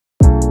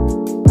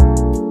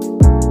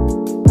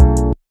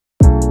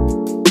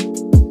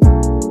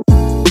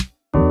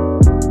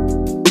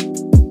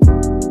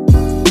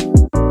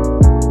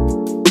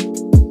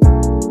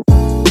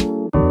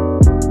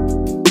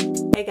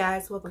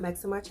guys, welcome back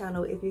to my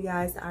channel. If you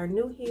guys are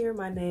new here,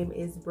 my name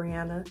is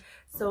Brianna.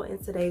 So in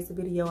today's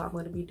video, I'm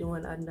going to be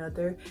doing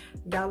another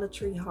Dollar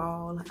Tree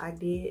haul. I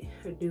did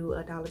do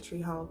a Dollar Tree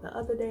haul the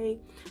other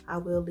day. I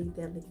will leave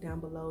that link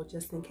down below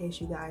just in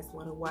case you guys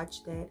want to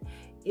watch that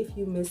if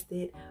you missed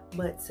it.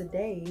 But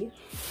today,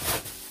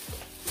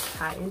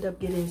 I end up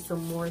getting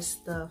some more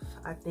stuff,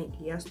 I think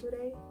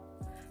yesterday.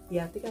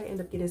 Yeah, I think I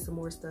ended up getting some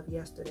more stuff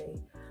yesterday.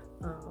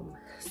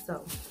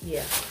 So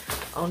yeah,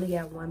 only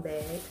got one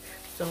bag.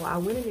 So I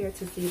went in there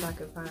to see if I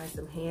could find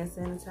some hand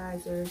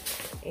sanitizer,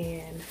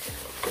 and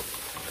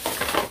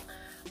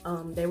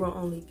they were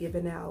only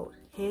giving out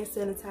hand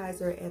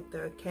sanitizer at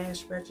the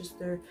cash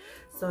register,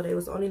 so they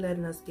was only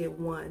letting us get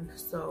one.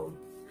 So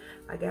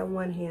I got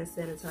one hand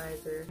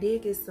sanitizer.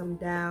 Did get some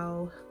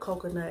Dow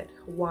coconut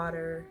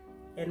water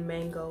and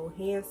mango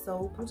hand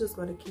soap. I'm just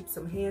going to keep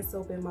some hand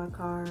soap in my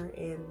car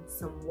and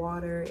some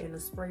water and a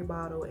spray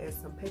bottle and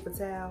some paper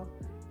towel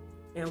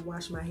and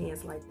wash my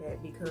hands like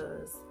that,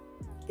 because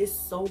it's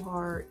so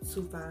hard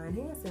to find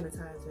hand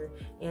sanitizer.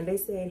 And they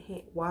said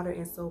water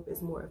and soap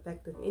is more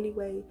effective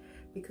anyway,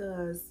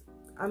 because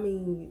I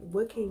mean,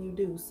 what can you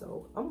do?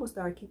 So I'm gonna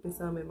start keeping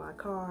some in my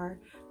car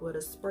with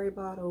a spray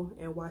bottle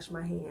and wash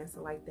my hands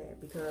like that,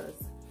 because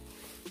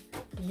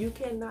you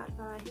cannot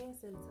find hand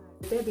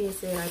sanitizer. That being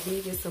said, I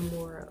did get some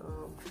more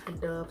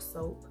Dove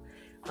soap.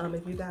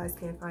 If you guys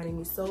can't find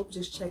any soap,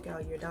 just check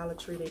out your Dollar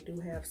Tree. They do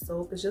have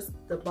soap. It's just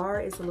the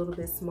bar is a little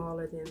bit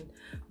smaller than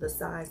the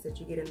size that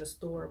you get in the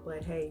store,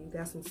 but hey, you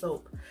got some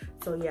soap.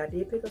 So yeah, I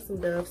did pick up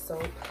some Dove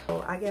soap.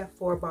 So I got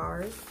 4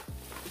 bars.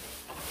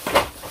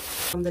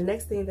 The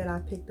next thing that I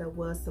picked up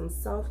was some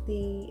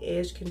Softy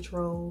Edge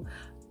Control.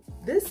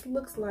 This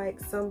looks like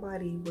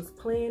somebody was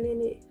playing in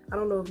it. I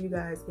don't know if you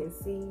guys can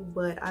see,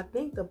 but I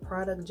think the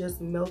product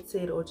just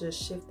melted or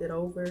just shifted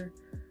over.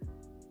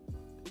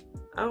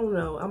 I don't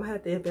know. I'm gonna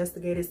have to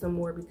investigate it some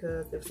more,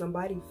 because if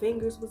somebody's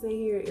fingers was in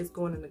here, it's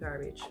going in the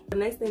garbage. The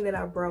next thing that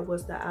I brought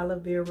was the Aloe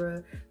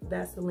Vera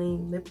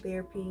Vaseline Lip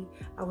Therapy.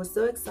 I was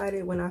so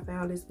excited when I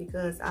found this,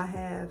 because I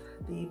have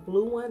the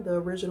blue one, the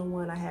original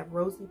one. I have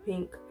rosy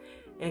pink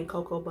and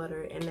cocoa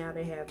butter, and now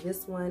they have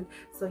this one.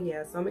 So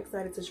yeah, so I'm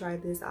excited to try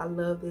this. I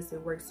love this.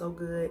 It works so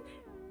good.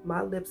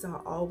 My lips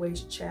are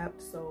always chapped,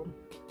 so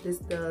this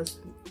does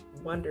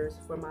wonders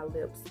for my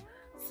lips.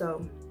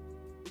 So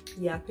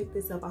yeah, I picked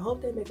this up. I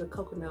hope they make a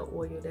coconut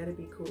oil. That'd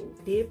be cool.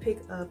 I did pick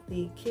up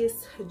the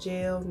Kiss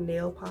Gel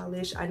nail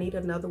polish. I need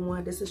another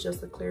one. This is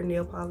just a clear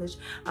nail polish.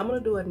 I'm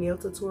gonna do a nail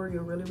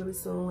tutorial really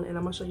soon, and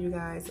I'm gonna show you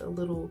guys a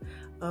little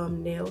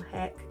nail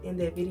hack in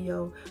that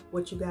video,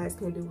 what you guys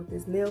can do with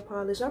this nail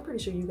polish. I'm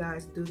pretty sure you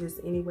guys do this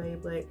anyway,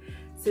 but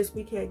since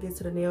we can't get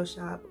to the nail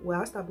shop,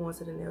 well, I stopped going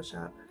to the nail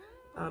shop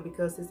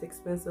because it's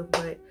expensive,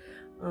 but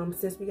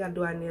since we gotta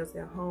do our nails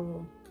at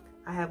home,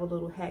 I have a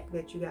little hack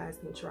that you guys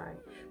can try.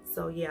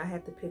 So yeah, I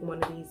had to pick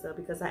one of these up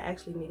because I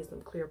actually needed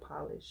some clear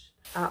polish.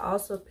 I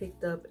also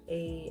picked up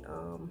a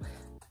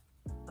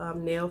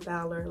nail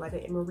filer, like an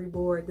emery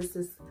board. This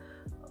is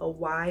a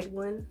wide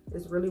one.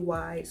 It's really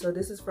wide. So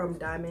this is from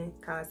Diamond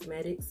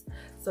Cosmetics.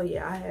 So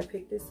yeah, I had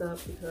picked this up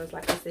because,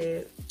 like I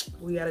said,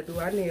 we got to do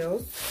our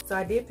nails. So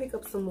I did pick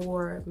up some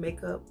more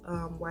makeup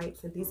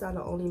wipes, and these are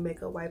the only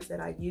makeup wipes that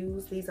I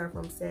use. These are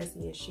from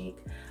Sassy and Chic.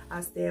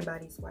 I stand by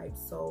these wipes,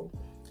 so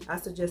I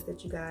suggest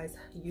that you guys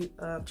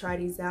try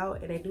these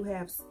out. And they do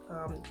have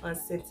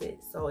unscented,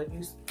 so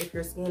if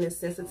your skin is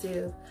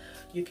sensitive,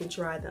 you can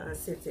try the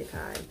unscented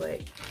kind.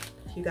 But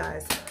you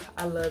guys,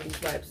 I love these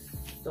wipes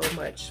so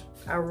much.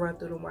 I run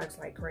through them wipes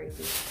like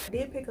crazy. I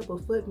did pick up a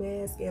foot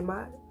mask, and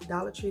my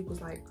Dollar Tree was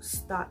like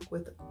stocked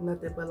with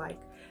nothing but like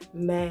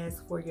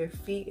masks for your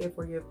feet and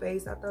for your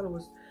face. I thought it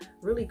was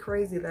really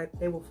crazy that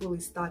they were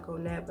fully stocked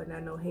on that, but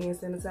not no hand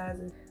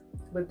sanitizer.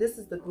 But this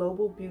is the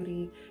Global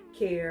Beauty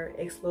Care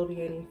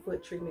Exfoliating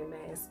Foot Treatment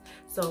Mask.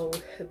 So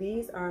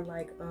these are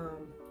like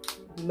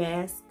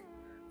masks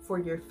for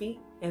your feet,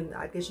 and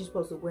I guess you're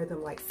supposed to wear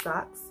them like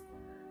socks.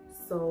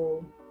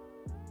 So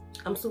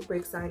I'm super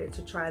excited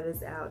to try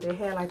this out. They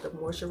had like the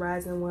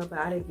moisturizing one, but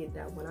I didn't get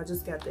that one. I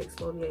just got the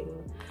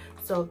exfoliating.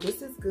 So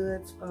this is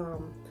good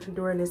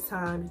during this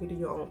time. You can do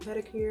your own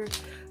pedicure.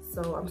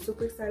 So I'm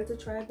super excited to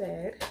try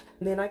that.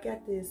 And then I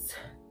got this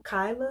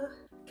Kayla.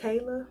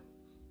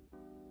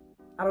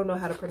 I don't know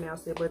how to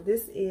pronounce it, but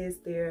this is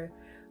their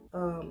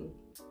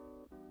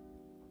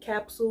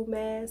capsule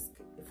mask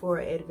for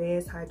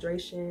advanced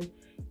hydration,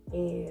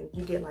 and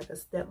you get like a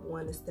step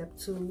 1 and step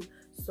 2.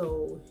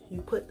 So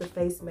you put the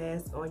face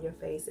mask on your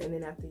face, and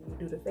then after you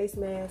do the face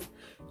mask,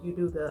 you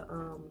do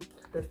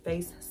the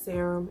face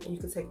serum, and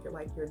you can take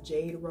your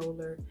jade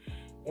roller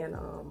and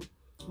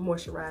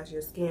moisturize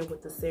your skin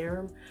with the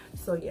serum.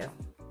 So yeah,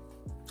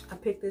 I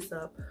picked this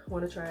up.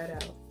 Want to try it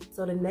out.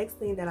 So the next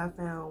thing that I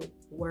found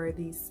were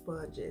these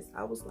sponges.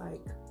 I was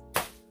like,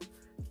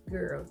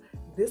 girl,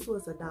 this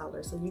was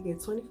 $1. So you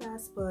get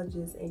 25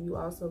 sponges, and you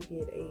also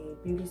get a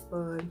beauty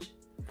sponge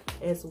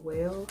as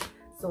well.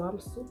 So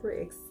I'm super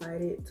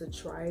excited to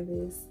try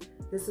this.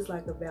 This is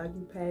like a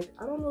value pack.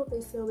 I don't know if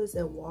they sell this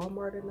at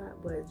Walmart or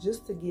not, but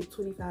just to get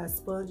 25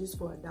 sponges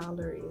for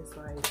 $1 is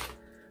like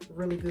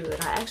really good.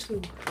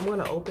 I'm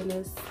gonna open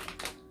this.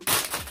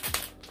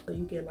 So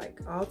you get like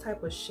all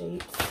type of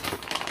shapes.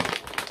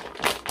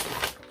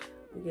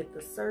 You get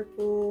the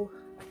circle.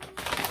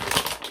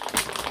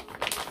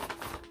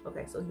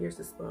 Okay, so here's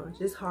the sponge.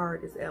 It's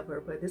hard as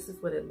ever, but this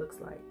is what it looks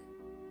like.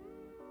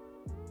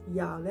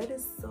 Y'all, that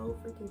is so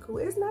freaking cool.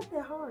 It's not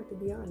that hard, to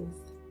be honest.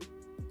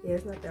 Yeah,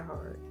 it's not that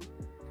hard.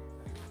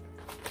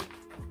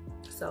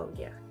 So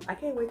yeah, I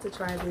can't wait to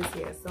try this.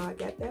 Yeah, so I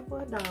got that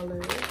for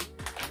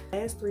 $1.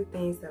 Last 3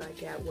 things that I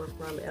got were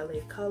from LA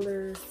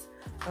Colors.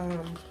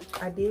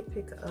 I did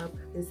pick up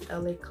this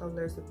LA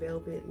Colors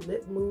Velvet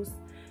Lip Mousse,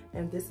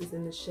 and this is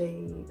in the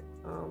shade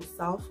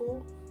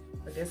Soulful.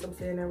 I guess I'm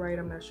saying that right,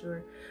 I'm not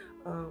sure.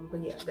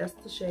 But yeah, that's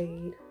the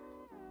shade.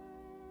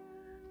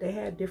 They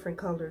had different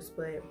colors,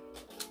 but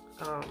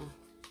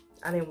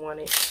I didn't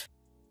want it.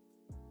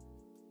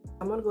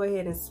 I'm gonna go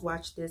ahead and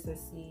swatch this and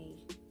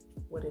see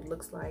what it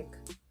looks like.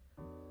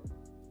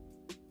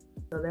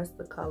 So that's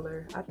the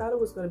color. I thought it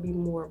was gonna be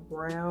more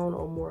brown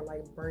or more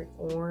like burnt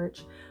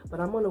orange, but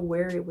I'm gonna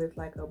wear it with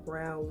like a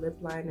brown lip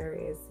liner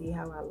and see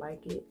how I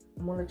like it.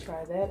 I'm gonna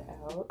try that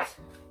out.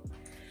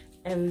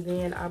 And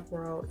then I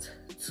brought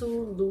 2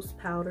 loose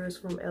powders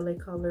from LA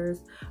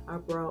Colors. I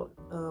brought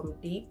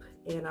deep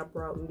and I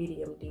brought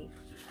medium deep.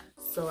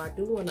 So I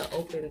do want to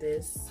open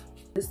this.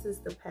 This is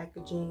the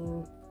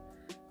packaging.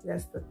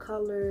 That's the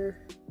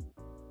color.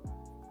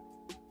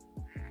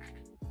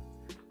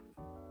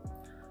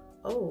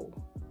 Oh,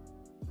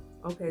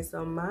 okay,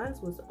 so mine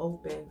was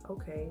open.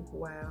 Okay,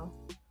 wow.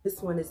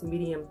 This one is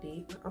medium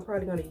deep. I'm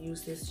probably going to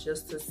use this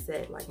just to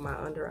set like my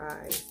under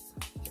eyes.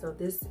 So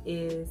this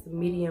is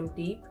medium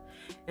deep,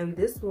 and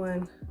this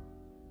one,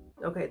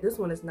 okay, this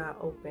one is not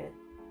open.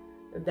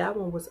 That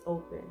one was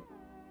open.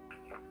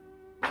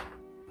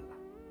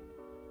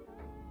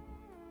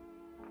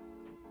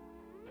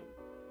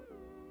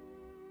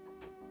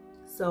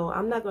 So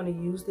I'm not going to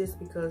use this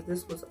because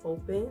this was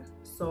open,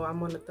 so I'm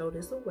going to throw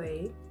this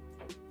away.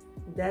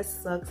 That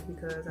sucks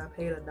because I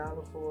paid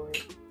 $1 for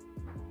it.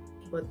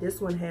 But this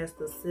one has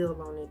the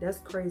seal on it. That's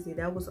crazy.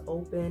 That was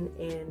open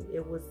and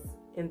it was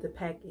in the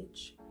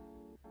package.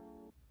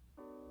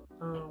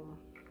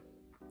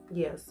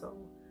 Yeah, so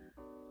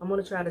I'm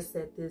gonna try to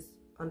set this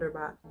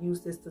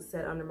use this to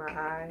set under my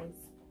eyes.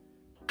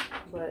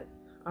 But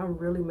I'm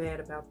really mad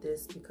about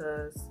this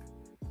because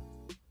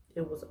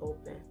it was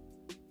open.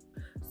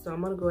 So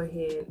I'm gonna go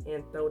ahead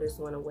and throw this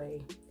one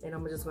away, and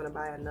I'm just gonna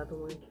buy another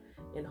one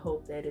and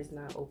hope that it's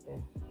not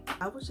open.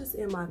 I was just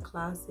in my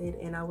closet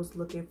and I was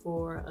looking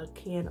for a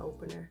can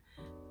opener.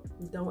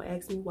 Don't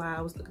ask me why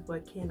I was looking for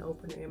a can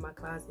opener in my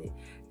closet.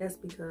 That's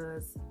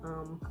because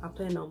I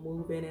planned on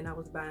moving and I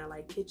was buying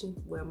like kitchen.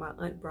 Well, my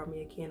aunt brought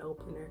me a can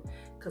opener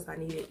because I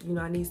needed,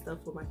 I need stuff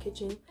for my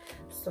kitchen.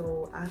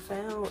 So I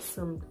found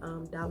some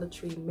Dollar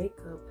Tree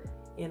makeup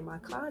in my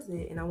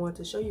closet and I wanted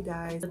to show you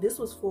guys. This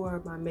was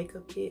for my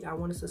makeup kit. I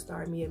wanted to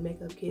start me a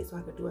makeup kit so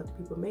I could do other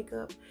people's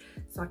makeup,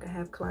 so I could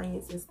have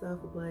clients and stuff.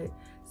 But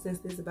since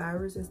this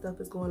virus and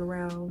stuff is going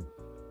around,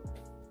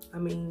 I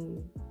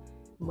mean,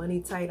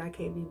 money tight, I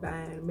can't be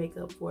buying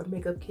makeup for a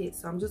makeup kit,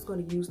 so I'm just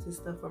going to use this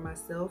stuff for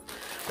myself.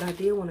 But I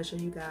did want to show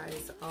you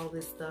guys all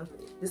this stuff.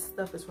 This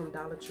stuff is from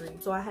Dollar Tree.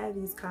 So I have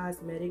these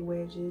cosmetic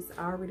wedges.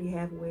 I already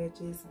have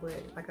wedges, but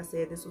like I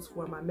said, this was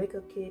for my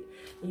makeup kit,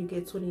 and you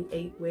get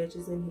 28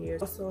 wedges in here.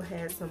 Also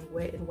had some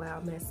Wet n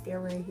Wild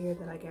mascara in here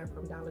that I got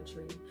from Dollar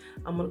Tree.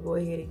 I'm gonna go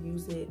ahead and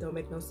use it. Don't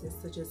make no sense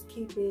to just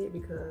keep it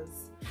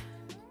because,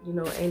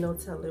 ain't no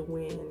telling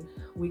when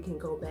we can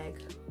go back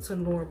to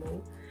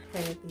normal.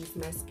 Had these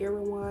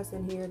mascara wands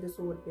in here. This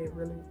would have been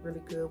really,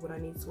 really good when I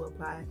need to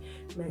apply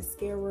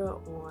mascara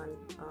on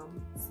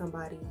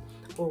somebody,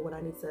 or when I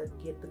need to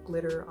get the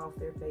glitter off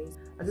their face.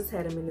 I just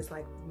had them in this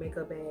like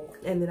makeup bag.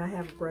 And then I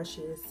have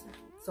brushes.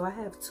 So I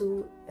have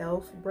 2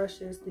 e.l.f.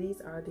 brushes. These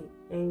are the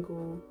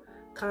angle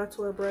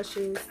contour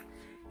brushes,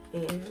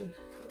 and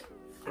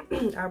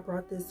I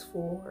brought this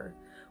for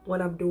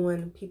when I'm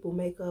doing people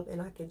makeup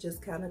and I can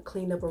just kind of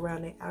clean up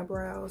around their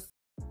eyebrows.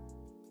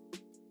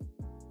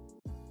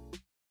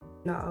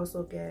 And I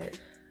also got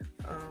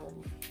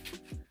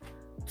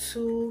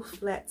 2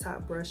 flat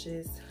top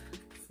brushes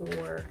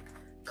for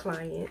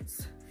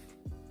clients,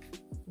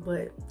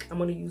 but I'm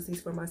going to use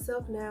these for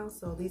myself now.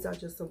 So these are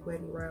just some Wet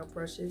n Wild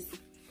brushes.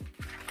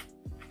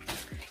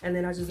 And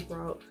then I just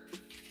brought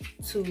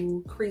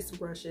 2 crease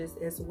brushes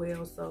as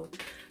well. So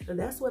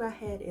that's what I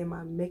had in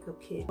my makeup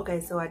kit.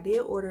 Okay, so I did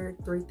order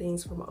 3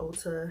 things from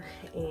Ulta,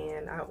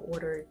 and I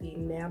ordered the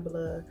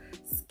Nabla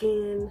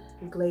Skin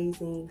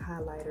Glazing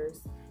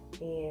Highlighters.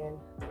 And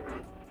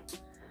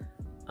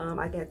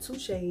I got 2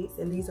 shades,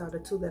 and these are the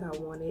 2 that I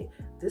wanted.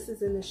 This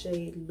is in the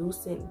shade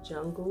Lucent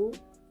Jungle,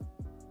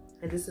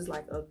 and this is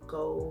like a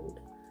gold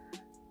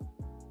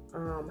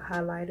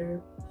highlighter.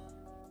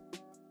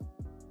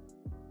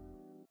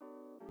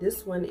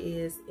 This one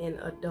is in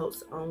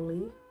Adults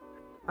Only,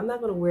 I'm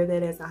not gonna wear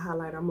that as a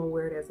highlight. I'm gonna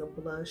wear it as a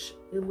blush.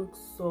 It looks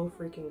so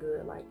freaking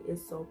good. Like,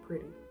 it's so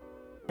pretty.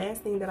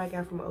 Last thing that I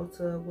got from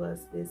Ulta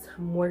was this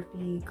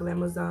Morphe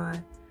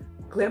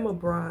Glamour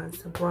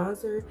Bronze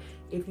bronzer.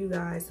 If you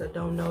guys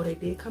don't know, they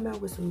did come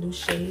out with some new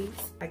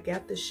shades. I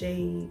got the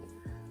shade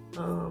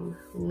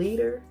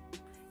Leader,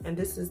 and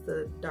this is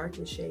the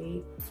darkest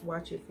shade. Let's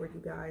watch it for you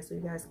guys so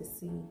you guys can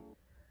see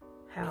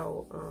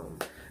how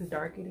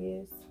dark it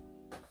is.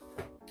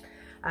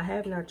 I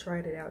have not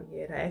tried it out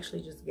yet. I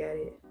actually just got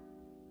it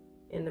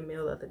in the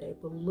mail the other day,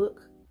 but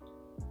look,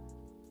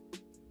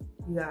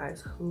 you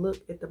guys, look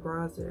at the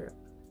bronzer.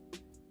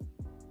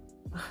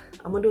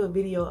 I'm gonna do a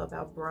video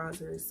about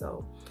bronzers,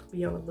 so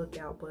be on the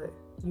lookout. But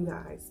you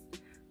guys,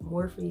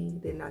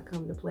 Morphe did not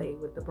come to play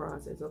with the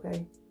bronzers,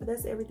 okay? But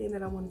that's everything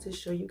that I wanted to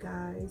show you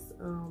guys.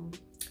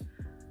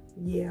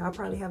 Yeah, I'll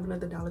probably have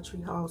another Dollar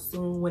Tree haul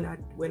soon when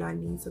I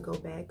need to go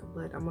back,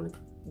 but I'm gonna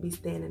be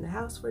staying in the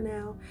house for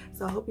now.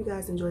 So I hope you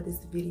guys enjoyed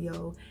this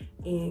video,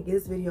 and give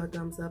this video a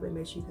thumbs up and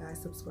make sure you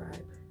guys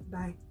subscribe.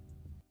 Bye.